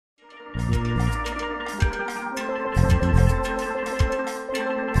This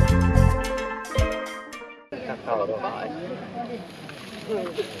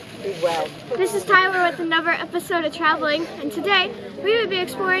is Tyler with another episode of Traveling, and today we will be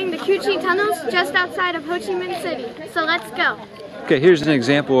exploring the CuChi tunnels just outside of Ho Chi Minh City. So let's go. Okay, here's an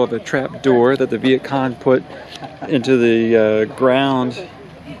example of a trap door that the Viet Cong put into the ground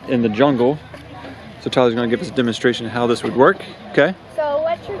in the jungle. So Tyler's going to give us a demonstration of how this would work. Okay. So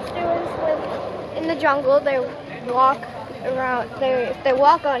what troops do is in the jungle, they walk around. If they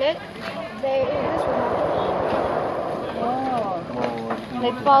walk on it, they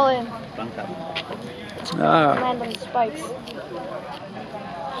fall in. Land on spikes.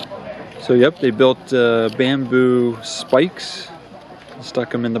 So yep, they built bamboo spikes,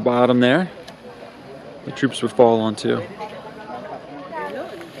 stuck them in the bottom there. The troops would fall onto.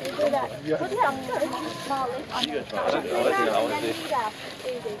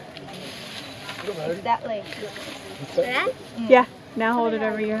 That leg. Yeah, now hold it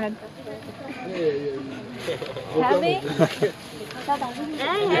over your head. Heavy?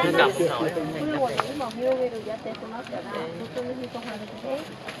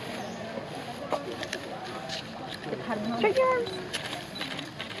 Check your arms.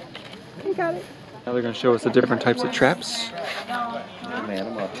 You got it. Now they're going to show us the different types of traps.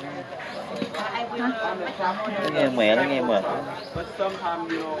 Nghe mẹ nó nghe mệt.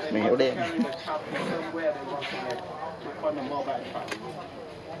 Mẹ hiểu đen.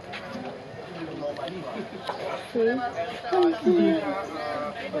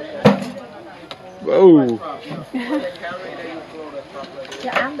 Whoa!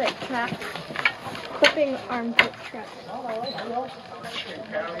 The armpit trap. Clipping armpit trap.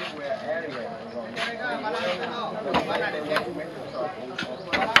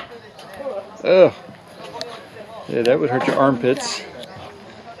 Ugh. Yeah, that would hurt your armpits.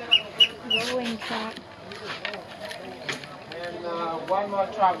 Rolling trap. One more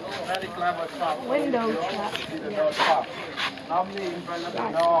trap, very clever trap. Window trap. Normally in front of the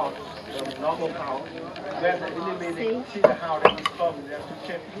door, the normal house, where the enemy see the house that is coming, they have to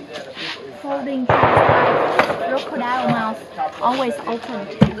check where the people is. Folding trap. Crocodile mouth. Always open.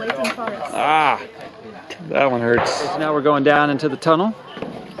 Waiting for us. Ah! That one hurts. Now we're going down into the tunnel.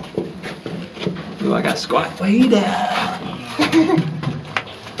 Ooh, I got squat way down.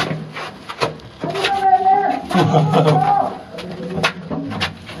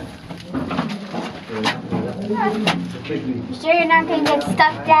 You sure you're not going to get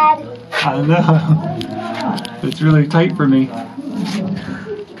stuck, Dad? I know. It's really tight for me.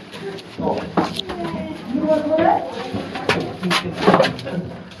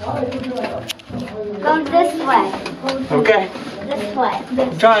 Go this way. Okay. This way.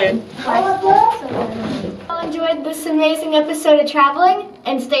 I'm trying. I enjoyed this amazing episode of Traveling,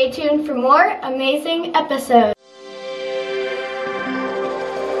 and stay tuned for more amazing episodes.